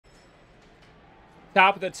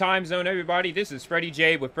Top of the time zone, everybody. This is Fretty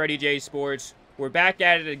J with Fretty J Sports. We're back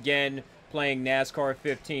at it again, playing NASCAR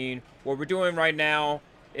 15. What we're doing right now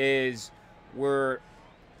is we're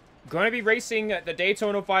going to be racing the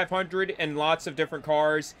Daytona 500 in lots of different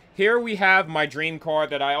cars. Here we have my dream car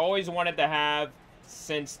that I always wanted to have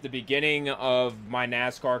since the beginning of my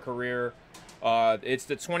NASCAR career. It's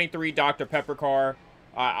the 23 Dr. Pepper car.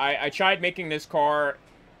 I tried making this car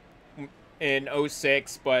in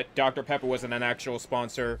 '06, but Dr. Pepper wasn't an actual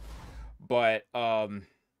sponsor. But we gotta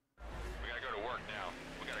go to work now.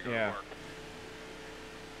 We gotta go to work.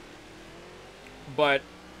 But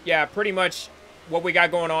yeah, pretty much what we got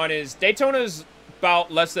going on is Daytona's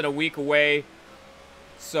about less than a week away.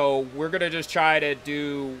 So we're gonna just try to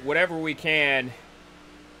do whatever we can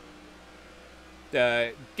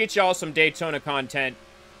to get y'all some Daytona content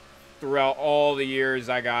throughout all the years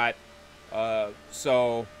I got.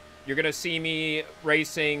 So you're gonna see me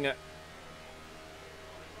racing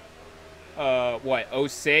what,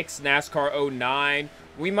 '06, NASCAR '09.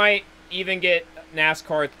 We might even get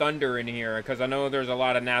NASCAR Thunder in here, because I know there's a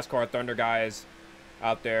lot of NASCAR Thunder guys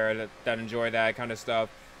out there that enjoy that kind of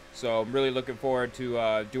stuff. So I'm really looking forward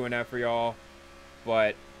to doing that for y'all.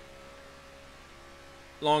 But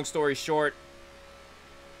long story short,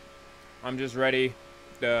 I'm just ready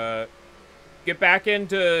to get back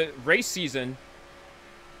into race season.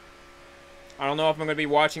 I don't know if I'm going to be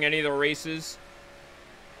watching any of the races.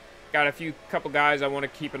 Got a couple guys I want to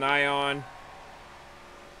keep an eye on.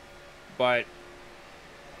 But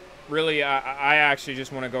really, I actually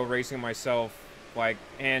just want to go racing myself, like,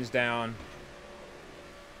 hands down.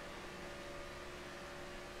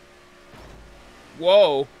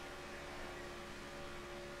 Whoa.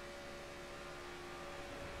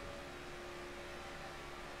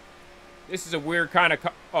 This is a weird kind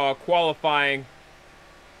of qualifying.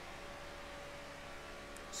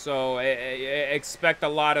 So expect a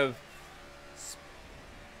lot of,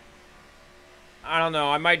 I don't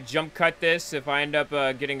know, I might jump cut this if I end up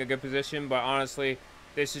getting a good position, but honestly,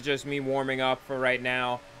 this is just me warming up for right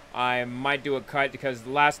now. I might do a cut because the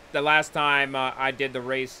last time I did the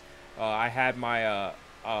race, I had my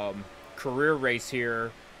career race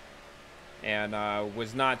here, and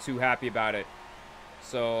was not too happy about it.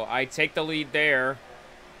 So I take the lead there.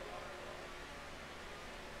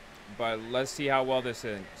 But let's see how well this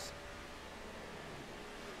is.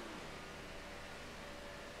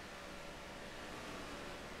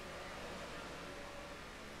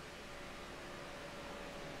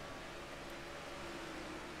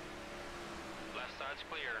 Left side's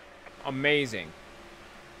clear. Amazing.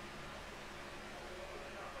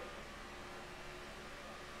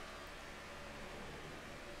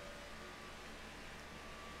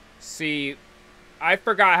 See, I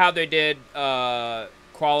forgot how they did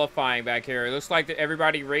qualifying back here. It looks like that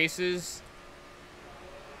everybody races,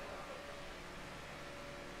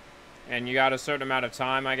 and you got a certain amount of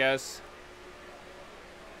time, I guess.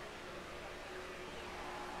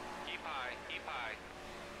 Keep high, keep high.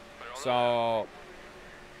 So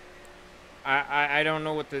I don't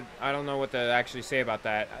know what to actually say about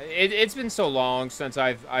that. It's been so long since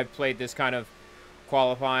I've played this kind of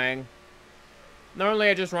qualifying. Normally,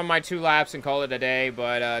 I just run my 2 laps and call it a day,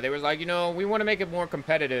 but they was like, you know, we want to make it more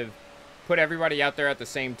competitive. Put everybody out there at the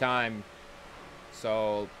same time.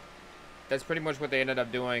 So, that's pretty much what they ended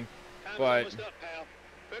up doing. But almost up, pal.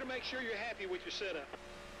 Better make sure you're happy with your setup.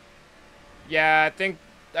 yeah,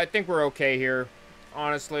 I think we're okay here,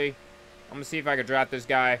 honestly. I'm going to see if I can draft this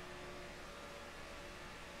guy.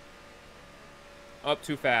 Up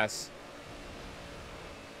too fast.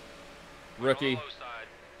 Rookie.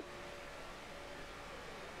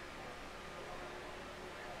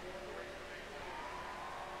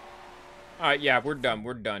 Yeah, we're done.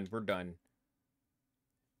 We're done. We're done.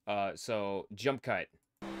 So, jump cut.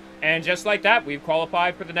 And just like that, we've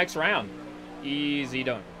qualified for the next round. Easy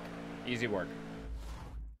done. Easy work.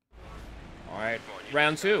 All right,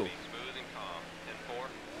 round 2.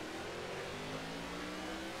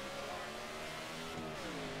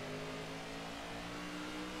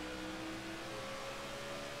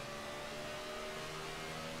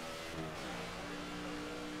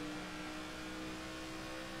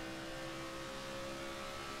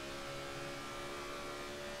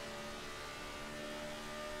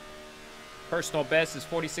 Personal best is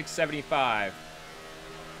 46.75.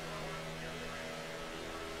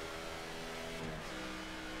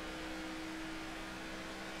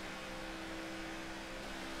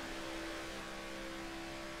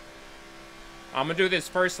 I'm gonna do this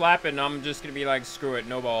first lap, and I'm just gonna be like, screw it,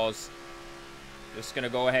 no balls. Just gonna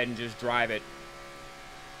go ahead and just drive it.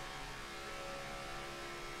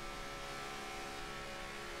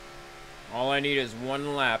 All I need is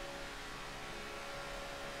one lap.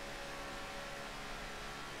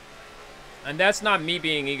 And that's not me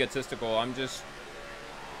being egotistical. I'm just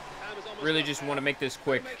Time is almost really up, just pal. want to make this Better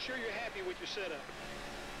quick. make sure you're happy with your setup.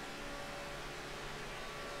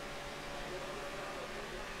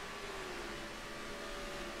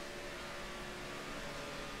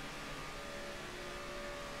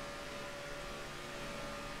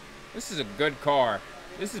 This is a good car.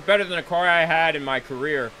 This is better than a car I had in my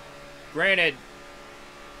career. Granted,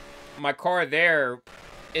 my car there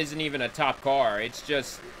isn't even a top car. It's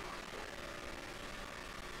just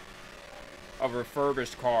a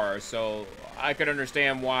refurbished car, so I could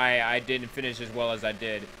understand why I didn't finish as well as I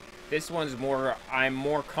did. This one's more, I'm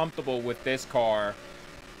more comfortable with this car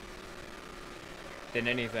than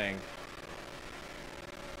anything.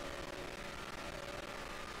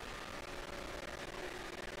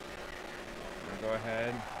 Go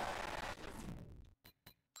ahead.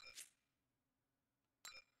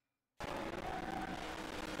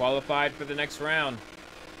 Qualified for the next round.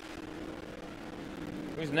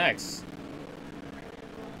 Who's next?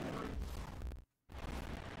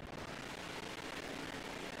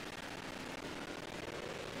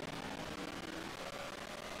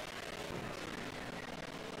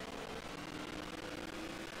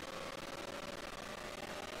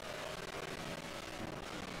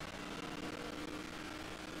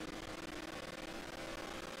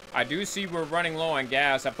 I do see we're running low on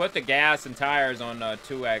gas. I put the gas and tires on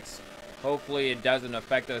 2X. Hopefully it doesn't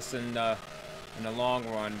affect us in the long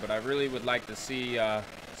run, but I really would like to see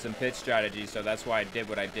some pit strategy, so that's why I did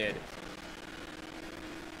what I did.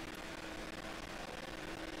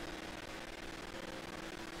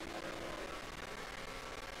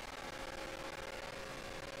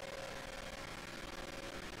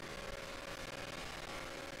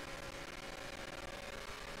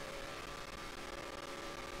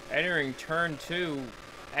 Entering turn 2,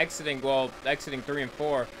 exiting 3 and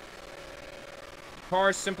 4.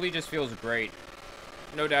 Car simply just feels great.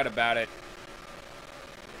 No doubt about it.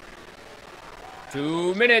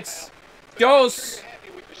 2 minutes. Dos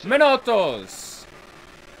minutos.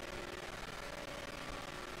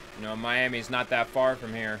 No, Miami's not that far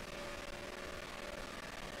from here.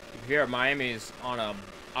 Here, Miami's on an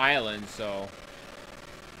island, so...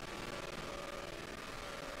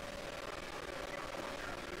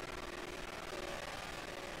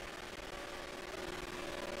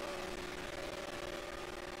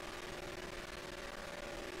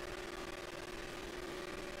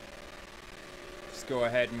 go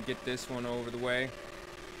ahead and get this one over the way.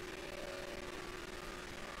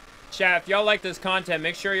 Chat, if y'all like this content,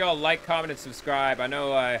 make sure y'all like, comment, and subscribe. I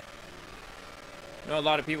know a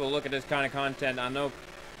lot of people look at this kind of content. I know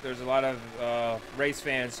there's a lot of race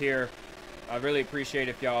fans here. I really appreciate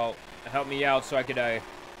if y'all help me out so I could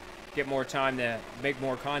get more time to make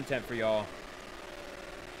more content for y'all.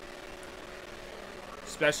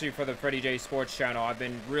 Especially for the Fretty J Sports channel. I've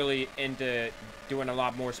been really into doing a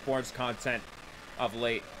lot more sports content of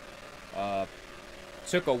late.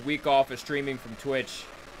 Took a week off of streaming from Twitch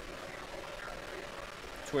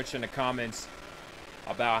in the comments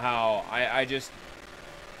about how I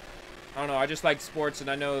don't know, I just like sports,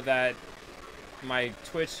 and I know that my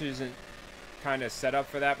Twitch isn't kind of set up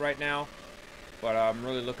for that right now, but I'm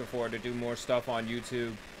really looking forward to do more stuff on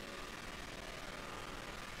YouTube.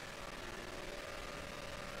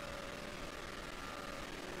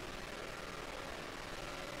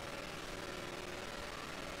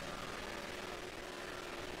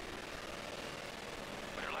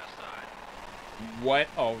 What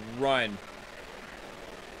a run.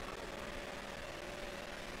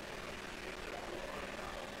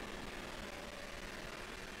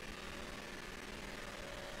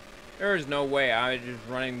 There is no way I'm just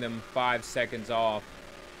running them 5 seconds off.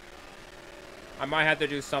 I might have to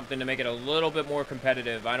do something to make it a little bit more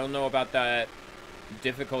competitive. I don't know about that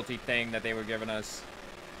difficulty thing that they were giving us.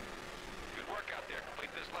 Good work out there.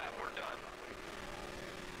 Complete this lap. We're done.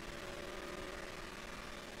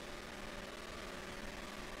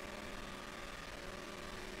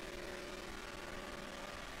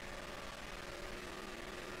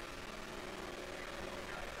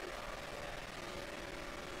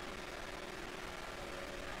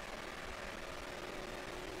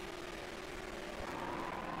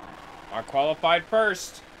 I qualified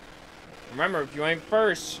first. Remember, if you ain't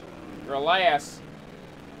first, you're last.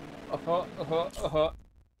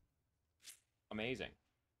 Amazing.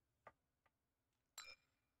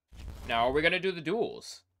 Now, are we gonna do the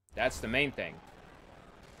duels? That's the main thing.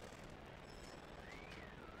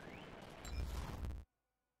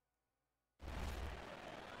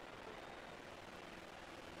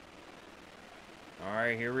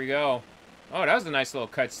 Alright, here we go. Oh, that was a nice little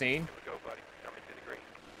cutscene. Here we go, buddy. Coming to the green.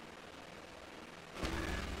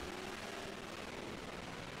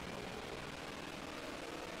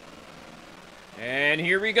 And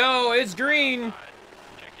here we go. It's green.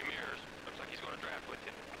 Check your mirrors. Looks like he's going to draft with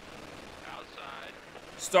you. Outside.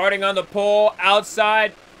 Starting on the pole,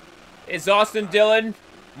 outside is Austin Dillon.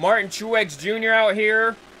 Martin Truex Jr. out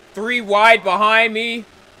here. 3 wide behind me.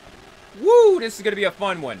 Woo, this is going to be a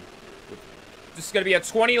fun one. This is going to be a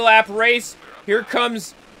 20-lap race. Here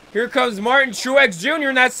comes Martin Truex Jr.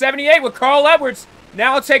 in that 78 with Carl Edwards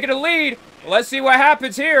now taking the lead. Let's see what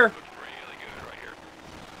happens here. Looks really good right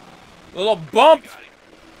here. Little bump. Got him.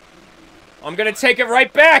 I'm going to take it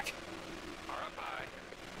right back. Car up high.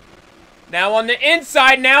 Now on the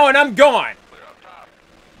inside now, and I'm gone. Clear up top.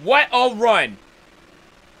 What a run.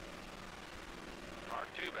 Car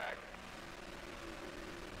 2 back.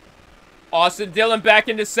 Austin Dillon back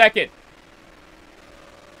into second.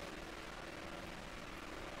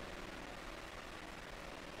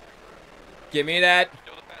 Give me that.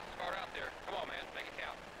 Still the fastest car out there. Come on, man. Make it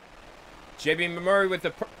count. JB Murray with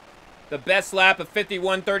the best lap of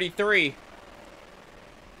 51.33.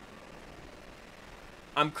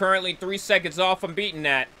 I'm currently 3 seconds off from beating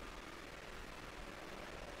that.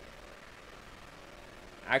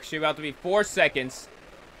 Actually about to be 4 seconds.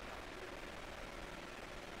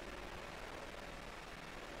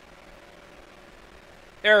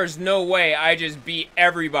 There is no way I just beat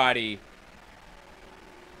everybody.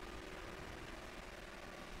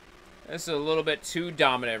 This is a little bit too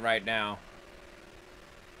dominant right now.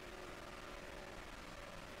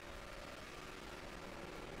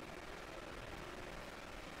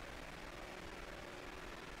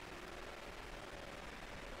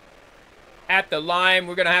 At the line,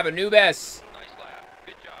 we're going to have a new best. Nice lap.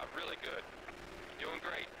 Good job. Really good. You're doing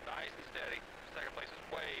great. Nice and steady. Second place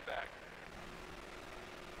is way back.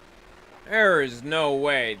 There is no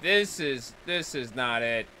way. This is not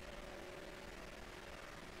it.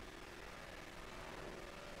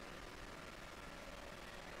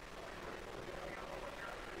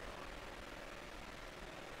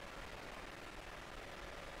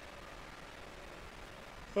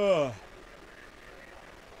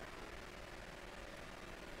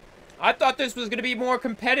 I thought this was going to be more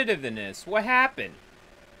competitive than this. What happened?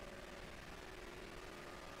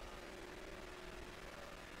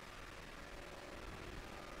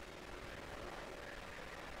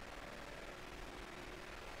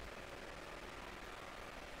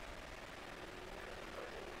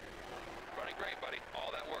 Running great, buddy.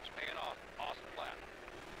 All that work's paying off. Awesome lap.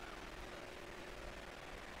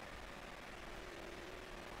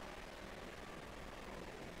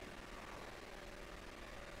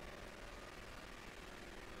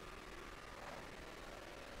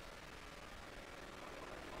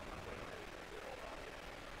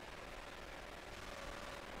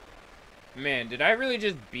 Man, did I really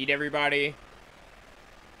just beat everybody?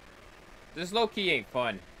 This low-key ain't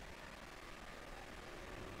fun.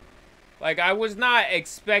 Like, I was not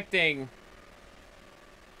expecting...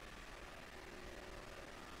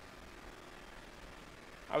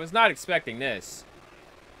 I was not expecting this.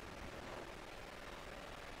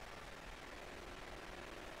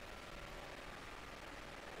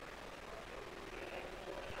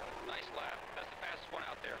 Nice lap. That's the fastest one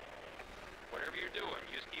out there. Whatever you're doing,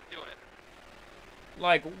 you just keep doing it.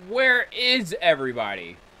 Like, where is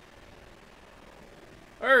everybody?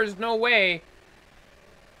 There's no way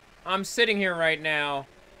I'm sitting here right now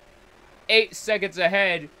 8 seconds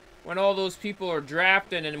ahead when all those people are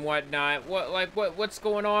drafting and whatnot. What's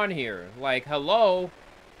going on here? Like, hello?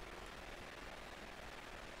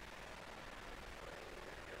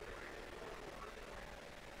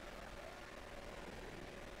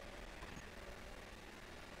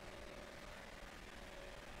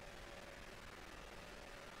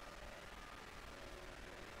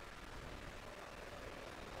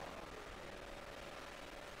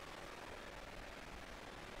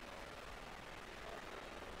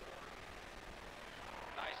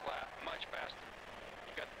 Nice lap. Much faster.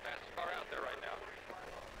 You got the fastest car out there right now.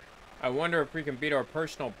 I wonder if we can beat our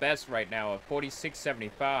personal best right now of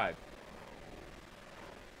 46.75.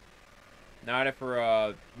 Not if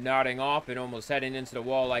we're nodding off and almost heading into the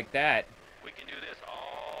wall like that. We can do this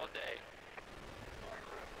all day.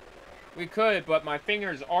 We could, but my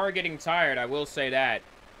fingers are getting tired, I will say that.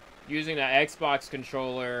 Using the Xbox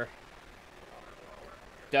controller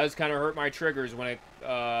does kind of hurt my triggers when it,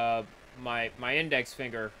 my index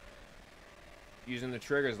finger, using the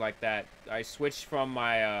triggers like that. I switched from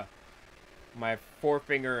my, my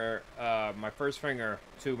forefinger, my first finger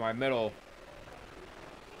to my middle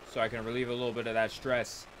so I can relieve a little bit of that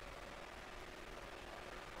stress.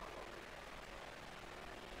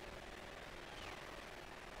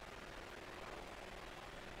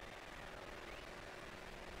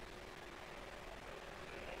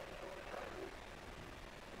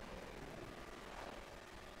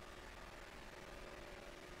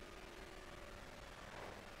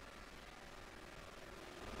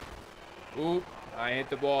 Oop, I hit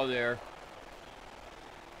the ball there.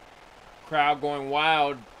 Crowd going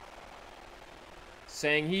wild,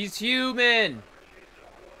 saying he's human.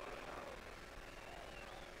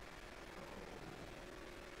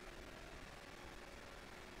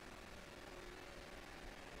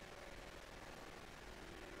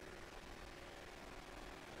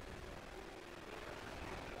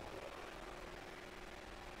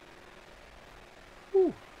 Whew.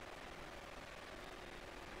 You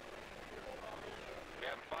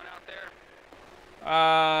having fun out there?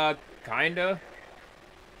 Kinda.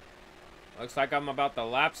 Looks like I'm about to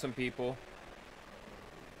lap some people.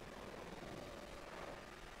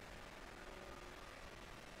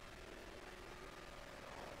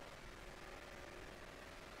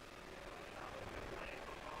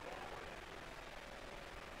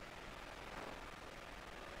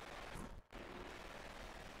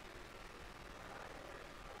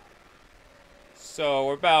 So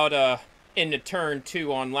we're about into turn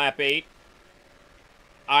 2 on lap 8.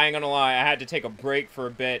 I ain't gonna lie, I had to take a break for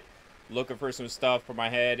a bit, looking for some stuff for my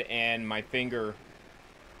head and my finger.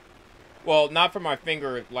 Well, not for my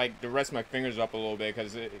finger, like the rest of my fingers up a little bit,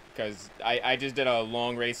 because I just did a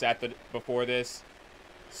long race before this.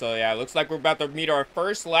 So yeah, it looks like we're about to meet our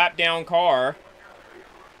first lap down car,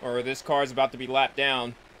 or this car is about to be lapped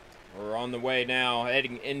down. We're on the way now,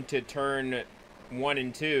 heading into turn 1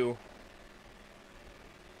 and 2.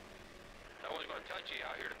 No one's gonna touch you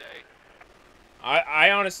out here today. I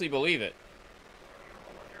honestly believe it.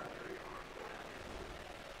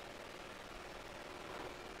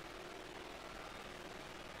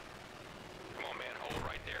 Come on, man, hold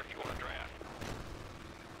right there if you want to draft.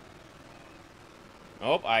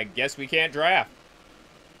 Oh, I guess we can't draft.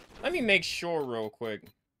 Let me make sure real quick.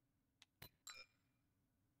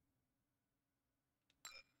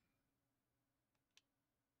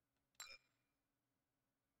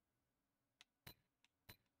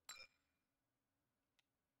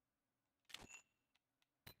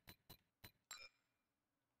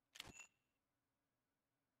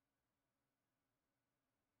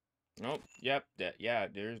 Nope. Yep. Yeah.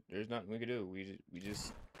 There's nothing we can do. We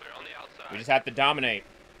just They're on the outside. we just have to dominate.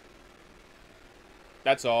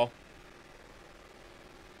 That's all.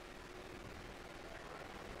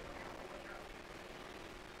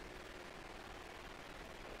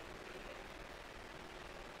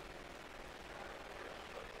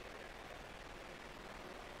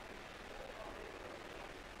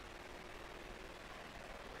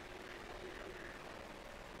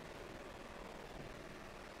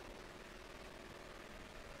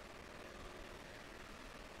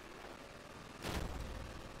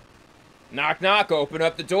 Knock knock. Open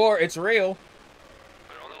up the door. It's real.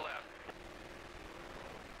 Put it on the left.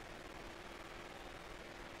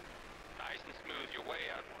 Nice and smooth. You're way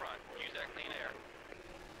out in front. Use that clean air.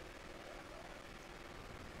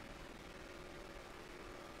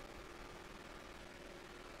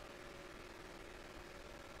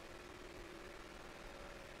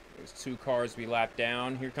 There's 2 cars we lapped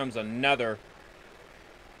down. Here comes another.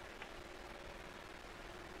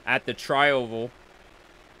 At the tri-oval.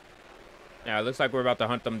 Yeah, it looks like we're about to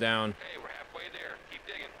hunt them down. Hey, we're halfway there. Keep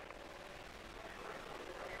digging.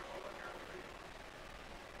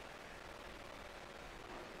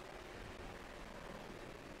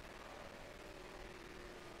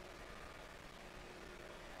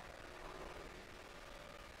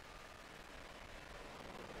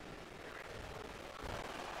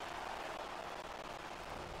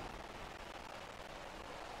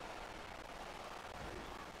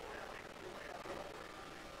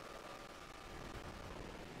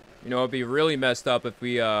 You know, it'd be really messed up if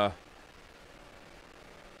we, Come on,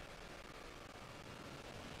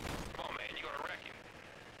 man. You're gonna wreck him.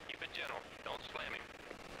 Keep it gentle. Don't slam him.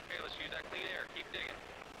 Okay, let's use that clean air. Keep digging.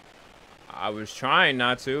 I was trying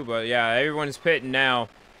not to, but yeah, everyone's pitting now.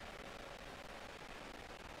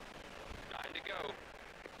 9 to go.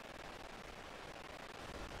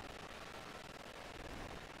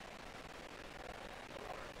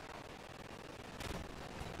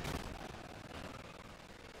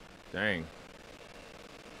 Dang.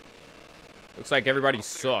 Looks like everybody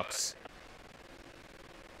sucks.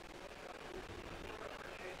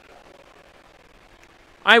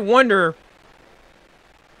 I wonder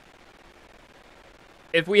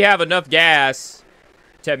if we have enough gas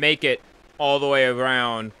to make it all the way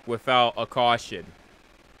around without a caution.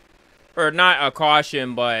 Or not a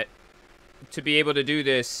caution, but to be able to do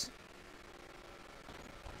this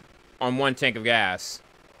on 1 tank of gas.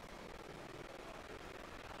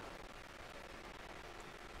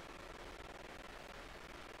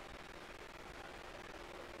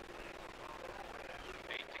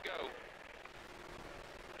 To go.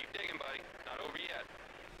 Keep digging, buddy.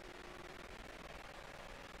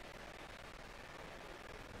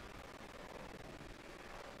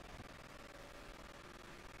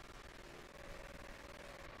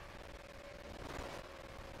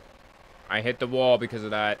 I hit the wall because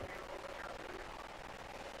of that.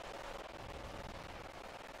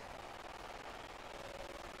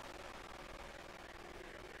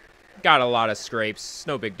 Got a lot of scrapes.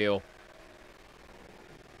 No big deal.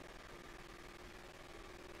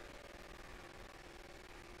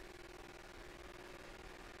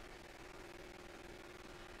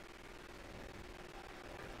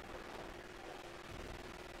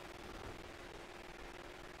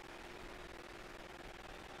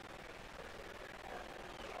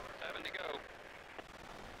 Seven to go.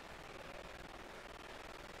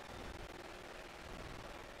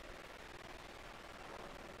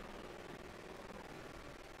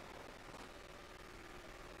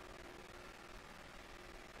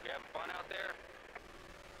 You having fun out there?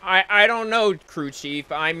 I don't know, crew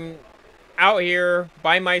chief. I'm out here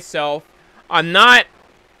by myself. I'm not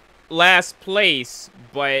last place,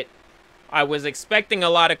 but I was expecting a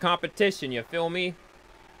lot of competition, you feel me?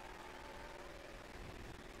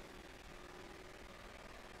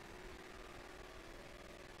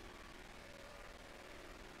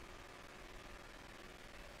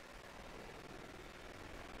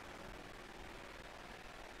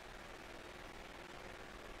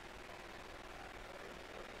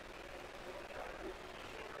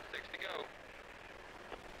 Six to go.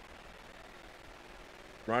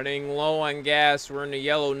 Running low on gas. We're in the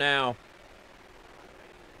yellow now.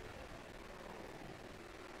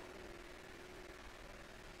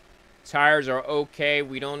 Tires are okay.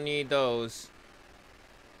 We don't need those.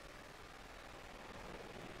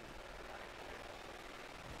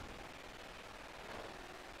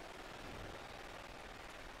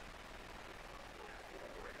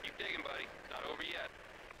 Keep digging, buddy. It's not over yet.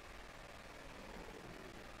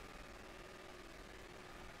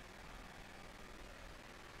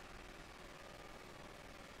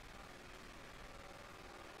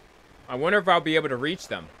 I wonder if I'll be able to reach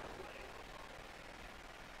them.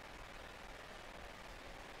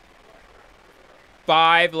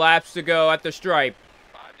 Five laps to go at the stripe.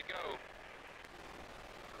 Five to go.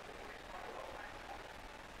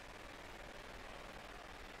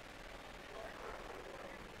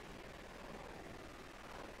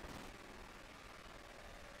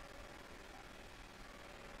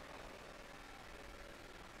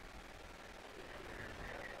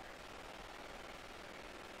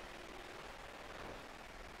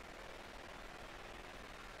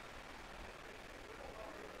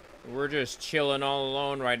 We're just chilling all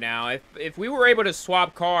alone right now. If we were able to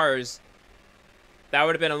swap cars, that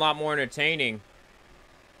would have been a lot more entertaining.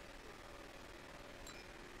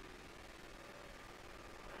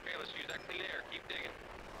 Okay, let's use that clean air. Keep digging.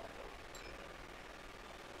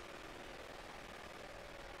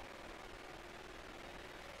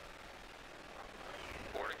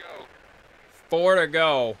 Four to go. Four to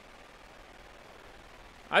go.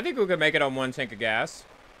 I think we could make it on one tank of gas.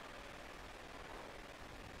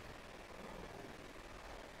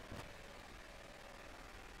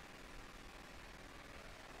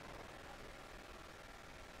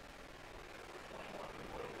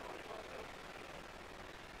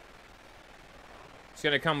 It's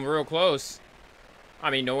gonna come real close. I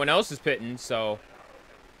mean, no one else is pitting, so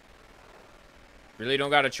really don't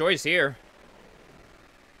got a choice here.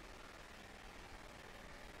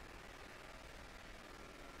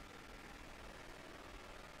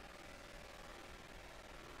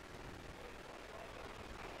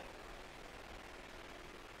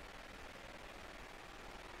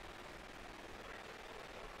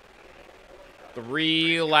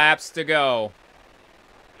 Three laps to go.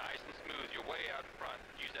 Nice and smooth. You're way out in front.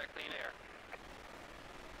 Use that clean air.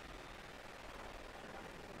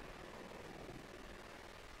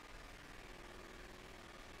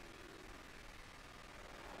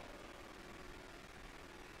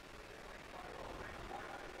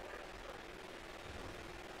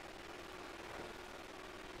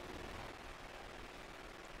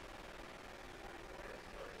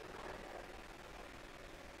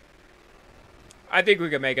 I think we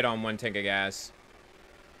could make it on one tank of gas.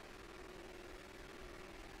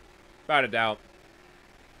 Without a doubt.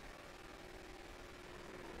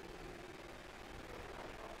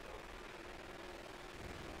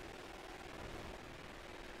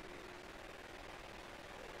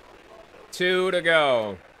 Two to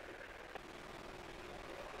go.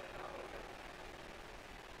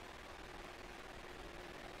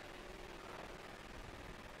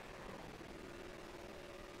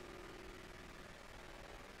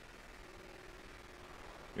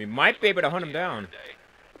 We might be able to hunt him down.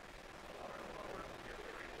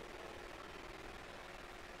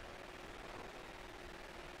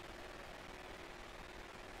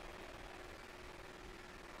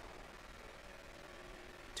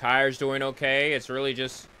 Tires doing okay. It's really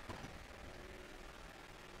just...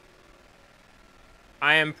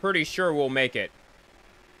 I am pretty sure we'll make it.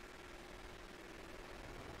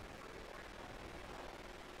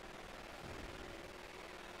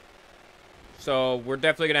 So, we're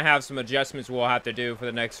definitely going to have some adjustments we'll have to do for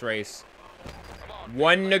the next race.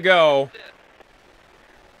 One to go.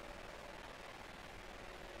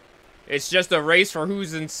 It's just a race for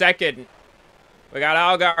who's in second. We got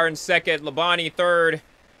Algar in second, Labonte third,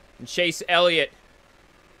 and Chase Elliott.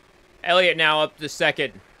 Elliott now up to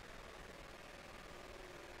second.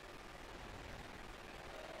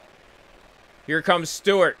 Here comes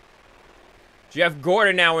Stewart. Jeff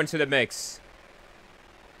Gordon now into the mix.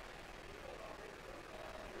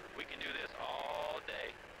 We can do this all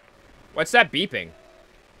day. What's that beeping?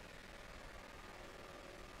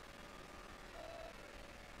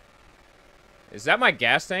 Is that my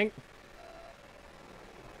gas tank?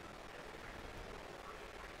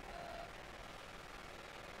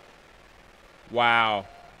 Wow.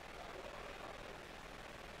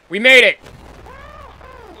 We made it! There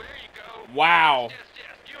you go. Wow. Yes,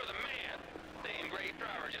 you're the man. Staying great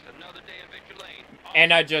driver, just another day in victory lane.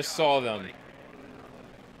 And I just saw them.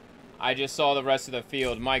 I just saw the rest of the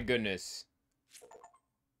field. My goodness.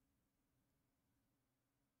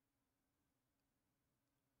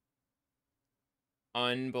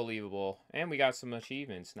 Unbelievable. And we got some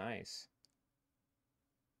achievements. Nice.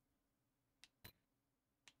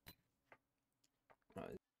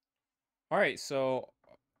 Alright, so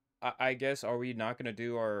I guess, are we not going to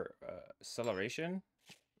do our acceleration?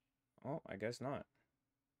 Oh, I guess not.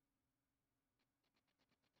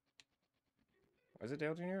 Was it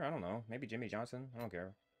Dale Jr.? I don't know. Maybe Jimmy Johnson? I don't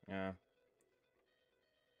care. Yeah.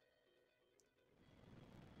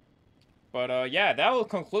 But, yeah, that will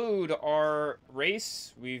conclude our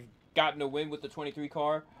race. We've gotten a win with the 23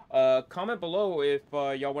 car. Comment below if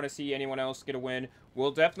y'all want to see anyone else get a win.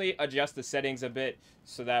 We'll definitely adjust the settings a bit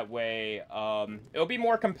so that way it'll be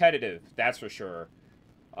more competitive. That's for sure.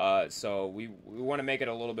 So we want to make it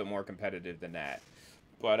a little bit more competitive than that.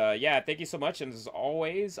 But, yeah, thank you so much. And as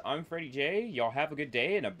always, I'm Fretty J. Y'all have a good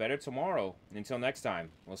day and a better tomorrow. Until next time,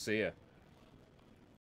 we'll see ya.